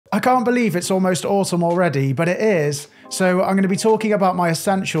I can't believe it's almost autumn already, but it is. So I'm going to be talking about my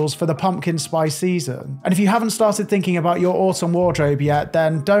essentials for the pumpkin spice season. And if you haven't started thinking about your autumn wardrobe yet,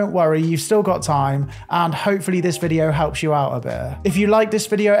 then don't worry, you've still got time, and hopefully this video helps you out a bit. If you like this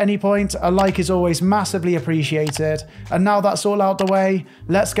video at any point, a like is always massively appreciated. And now that's all out the way,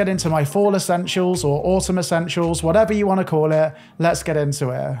 let's get into my fall essentials or autumn essentials, whatever you want to call it, let's get into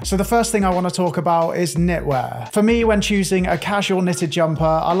it. So the first thing I want to talk about is knitwear. For me, when choosing a casual knitted jumper,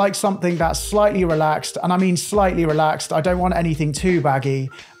 I like something that's slightly relaxed, and I mean slightly relaxed. I don't want anything too baggy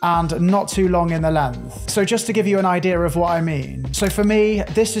and not too long in the length. So just to give you an idea of what I mean. So for me,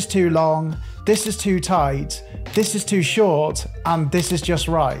 this is too long, this is too tight, this is too short, and this is just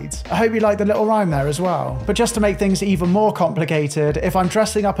right. I hope you like the little rhyme there as well. But just to make things even more complicated, if I'm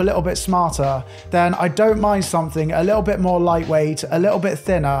dressing up a little bit smarter, then I don't mind something a little bit more lightweight, a little bit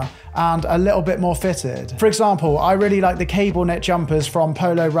thinner, and a little bit more fitted. For example, I really like the cable knit jumpers from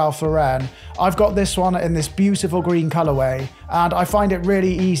Polo Ralph Lauren. I've got this one in this beautiful green colorway, and I find it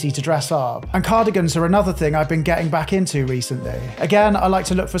really easy to dress up. And cardigans are another thing I've been getting back into recently. Again, I like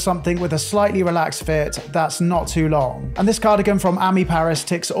to look for something with a slightly relaxed fit that's not too long. And this cardigan from Ami Paris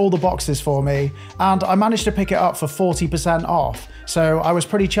ticks all the boxes for me, and I managed to pick it up for 40% off. So I was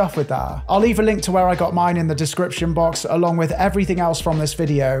pretty chuffed with that. I'll leave a link to where I got mine in the description box along with everything else from this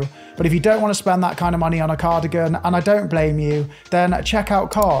video. But if you don't want to spend that kind of money on a cardigan, and I don't blame you, then check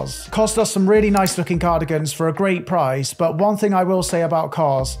out COS. COS does some really nice looking cardigans for a great price, but one thing I will say about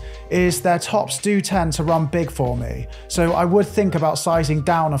COS is their tops do tend to run big for me, so I would think about sizing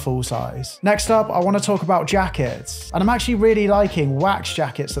down a full size. Next up, I want to talk about jackets, and I'm actually really liking wax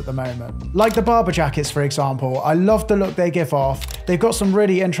jackets at the moment. Like the Barber jackets, for example, I love the look they give off. They've got some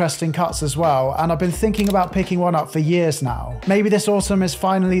really interesting cuts as well, and I've been thinking about picking one up for years now. Maybe this autumn is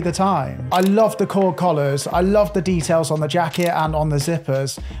finally the time. I love the cord collars, I love the details on the jacket and on the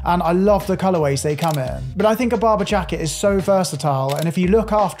zippers, and I love the colorways they come in. But I think a Barber jacket is so versatile, and if you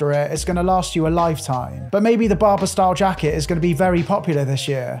look after it, it's going to last you a lifetime. But maybe the Barber style jacket is going to be very popular this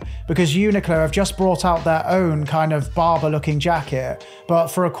year, because Uniqlo have just brought out their own kind of Barber looking jacket, but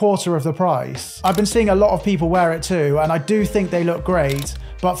for a quarter of the price. I've been seeing a lot of people wear it too, and I do think they look great.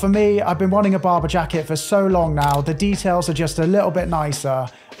 But for me, I've been wanting a Barber jacket for so long now, the details are just a little bit nicer.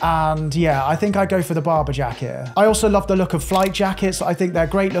 And yeah, I think I'd go for the Barber jacket. I also love the look of flight jackets. I think they're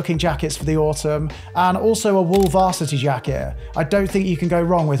great looking jackets for the autumn. And also a wool varsity jacket. I don't think you can go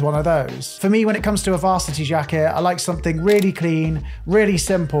wrong with one of those. For me, when it comes to a varsity jacket, I like something really clean, really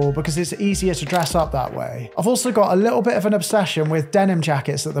simple, because it's easier to dress up that way. I've also got a little bit of an obsession with denim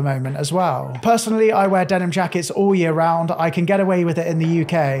jackets at the moment as well. Personally, I wear denim jackets all year round. I can get away with it in the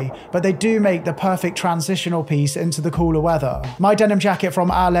UK, but they do make the perfect transitional piece into the cooler weather. My denim jacket from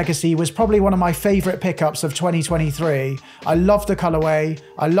Our Legacy was probably one of my favorite pickups of 2023. I love the colorway,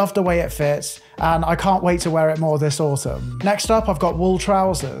 I love the way it fits, and I can't wait to wear it more this autumn. Next up, I've got wool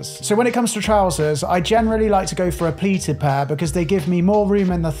trousers. So when it comes to trousers, I generally like to go for a pleated pair because they give me more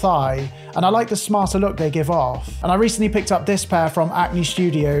room in the thigh, and I like the smarter look they give off. And I recently picked up this pair from Acne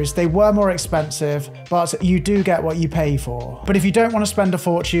Studios. They were more expensive, but you do get what you pay for. But if you don't want to spend a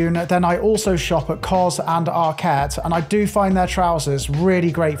fortune, then I also shop at COS and Arquette, and I do find their trousers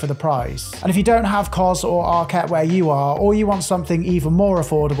really great for the price. And if you don't have COS or Arquette where you are, or you want something even more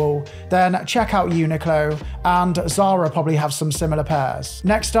affordable, then check out Uniqlo, and Zara probably have some similar pairs.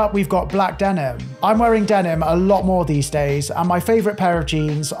 Next up, we've got black denim. I'm wearing denim a lot more these days, and my favorite pair of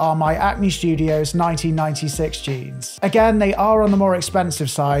jeans are my Acne Studios 1996 jeans. Again, they are on the more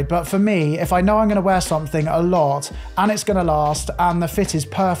expensive side, but for me, if I know I'm going to wear something a lot, and it's going to last, and the fit is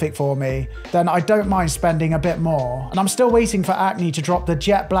perfect for me, then I don't mind spending a bit more. And I'm still waiting for Acne to drop the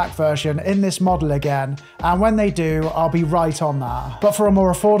jet black version in this model again, and when they do, I'll be right on that. But for a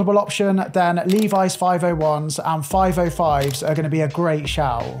more affordable option, then Levi's 501s and 505s are going to be a great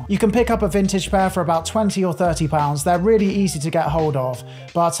shout. You can pick up a vintage pair for about 20 or 30 pounds. They're really easy to get hold of,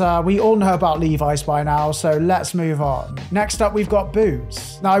 but we all know about Levi's by now, so let's move on. Next up, we've got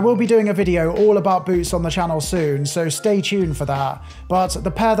boots. Now, I will be doing a video all about boots on the channel soon, so stay tuned for that. But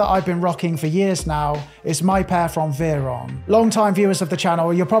the pair that I've been rocking for years now is my pair from Veron. Long-time viewers of the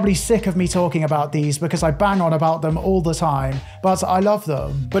channel, you're probably sick of me talking about these because I bang on about them all the time, but I love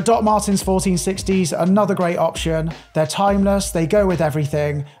them. But Doc Martens 1460s, another great option. They're timeless, they go with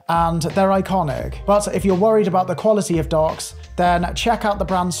everything, and they're iconic. But if you're worried about the quality of Docs, then check out the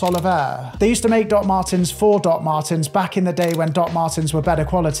brand Solitaire. They used to make Doc Martens for Doc Martens back in the day when Doc Martens were better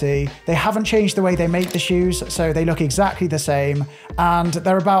quality. They haven't changed the way they make the shoes, so they look exactly the same, and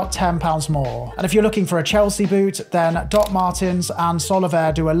they're about £10 more. And if you're looking for a Chelsea boot, then Doc Martens and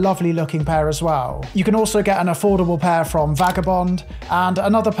Solitaire do a lovely looking pair as well. You can also get an affordable pair from Vagabond, and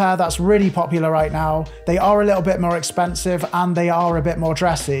another pair that's really popular right now. They are a little bit more expensive and they are a bit more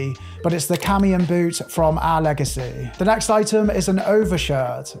dressy, but it's the Camion boot from Our Legacy. The next item is an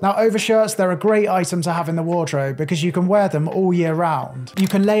overshirt. Now overshirts, they're a great item to have in the wardrobe because you can wear them all year round. You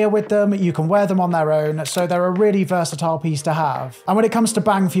can layer with them, you can wear them on their own, so they're a really versatile piece to have. And when it comes to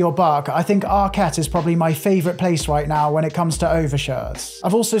bang for your buck, I think Arket is probably my favourite place right now when it comes to overshirts.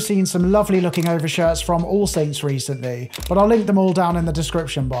 I've also seen some lovely looking overshirts from All Saints recently, but I'll link them all down in the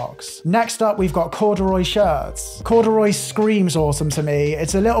description box. Next up, we've got corduroy shirts. Corduroy screams autumn to me.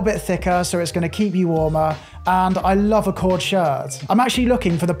 It's a little bit thicker, so it's going to keep you warmer, and I love a cord shirt. I'm actually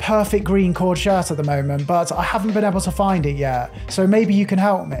looking for the perfect green cord shirt at the moment, but I haven't been able to find it yet, so maybe you can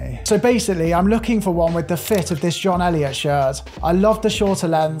help me. So basically, I'm looking for one with the fit of this John Elliott shirt. I love the shorter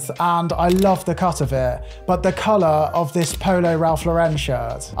length, and I love the cut of it, but the colour of this polo Ralph Lauren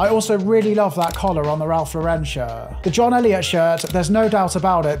shirt. I also really love that collar on the Ralph Lauren shirt. The John Elliott shirt, there's no doubt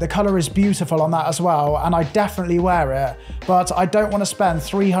about it, the colour is beautiful on that as well, and I definitely wear it, but I don't want to spend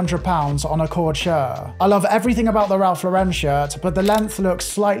 £300 on a cord shirt. I love everything about the Ralph Lauren shirt, but the length looks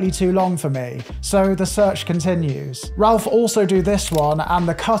slightly too long for me, so the search continues. Ralph also do this one, and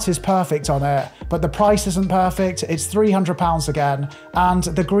the cut is perfect on it, but the price isn't perfect. It's £300 again, and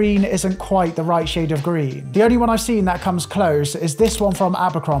the green isn't quite the right shade of green. The only one I've seen that comes close is this one from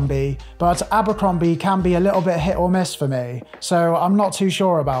Abercrombie, but Abercrombie can be a little bit hit or miss for me, so I'm not too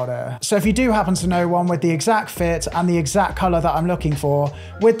sure about it. So if you do happen to know one with the exact fit and the exact colour that I'm looking for,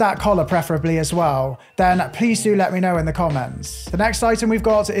 with that collar preferably as well, then please do let me know in the comments. The next item we've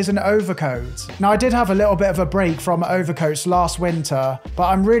got is an overcoat. Now I did have a little bit of a break from overcoats last winter, but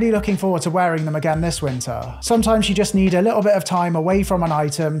I'm really looking forward to wearing them again this winter. Sometimes you just need a little bit of time away from an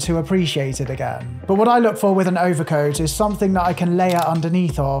item to appreciate it again. But what I look for with an overcoat is something that I can layer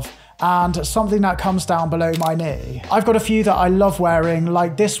underneath of, and something that comes down below my knee. I've got a few that I love wearing,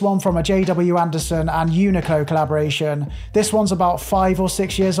 like this one from a JW Anderson and Uniqlo collaboration. This one's about 5 or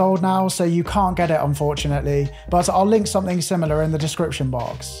 6 years old now, so you can't get it unfortunately, but I'll link something similar in the description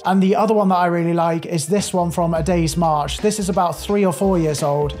box. And the other one that I really like is this one from A Day's March. This is about 3 or 4 years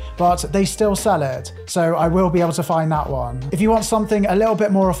old, but they still sell it, so I will be able to find that one. If you want something a little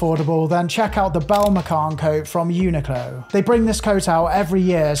bit more affordable, then check out the Belle McCann coat from Uniqlo. They bring this coat out every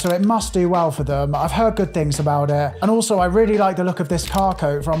year, so it must do well for them. I've heard good things about it, and also I really like the look of this car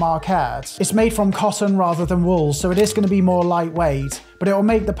coat from Arket. It's made from cotton rather than wool, so it is going to be more lightweight, but it will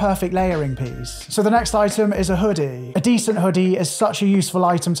make the perfect layering piece. So the next item is a hoodie. A decent hoodie is such a useful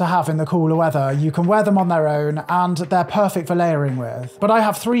item to have in the cooler weather. You can wear them on their own, and they're perfect for layering with. But I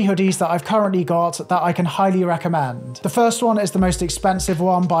have 3 hoodies that I've currently got that I can highly recommend. The first one is the most expensive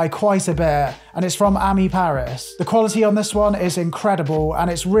one by quite a bit, and it's from Ami Paris. The quality on this one is incredible, and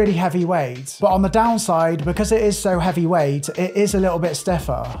it's really heavyweight. But on the downside, because it is so heavyweight, it is a little bit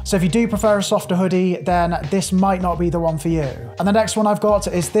stiffer. So if you do prefer a softer hoodie, then this might not be the one for you. And the next one I've got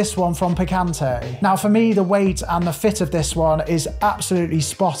is this one from Picante. Now for me, the weight and the fit of this one is absolutely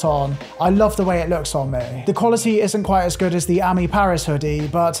spot on. I love the way it looks on me. The quality isn't quite as good as the Ami Paris hoodie,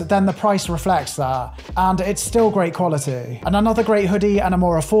 but then the price reflects that, and it's still great quality. And another great hoodie and a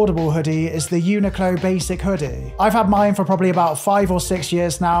more affordable hoodie is the Uniqlo Basic hoodie. I've had mine for probably about 5 or 6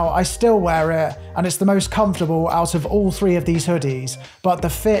 years now. I still wear it, and it's the most comfortable out of all 3 of these hoodies, but the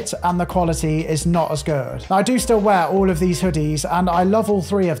fit and the quality is not as good. Now I do still wear all of these hoodies, and I love all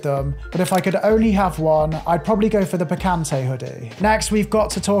 3 of them, but if I could only have one, I'd probably go for the Picante hoodie. Next, we've got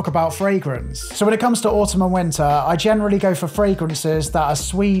to talk about fragrance. So when it comes to autumn and winter, I generally go for fragrances that are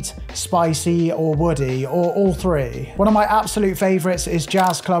sweet, spicy, or woody, or all 3. One of my absolute favourites is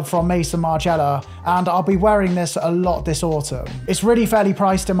Jazz Club from Maison Margiela, and I'll be wearing this a lot this autumn. It's really fairly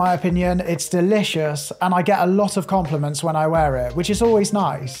priced in my opinion, it's delicious, and I get a lot of compliments when I wear it, which is always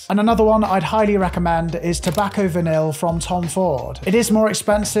nice. And another one I'd highly recommend is Tobacco Vanille from Tom Ford. It is more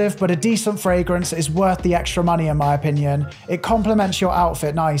expensive, but a decent fragrance is worth the extra money in my opinion. It complements your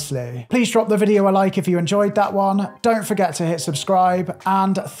outfit nicely. Please drop the video a like if you enjoyed that one. Don't forget to hit subscribe,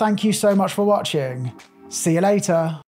 and thank you so much for watching. See you later.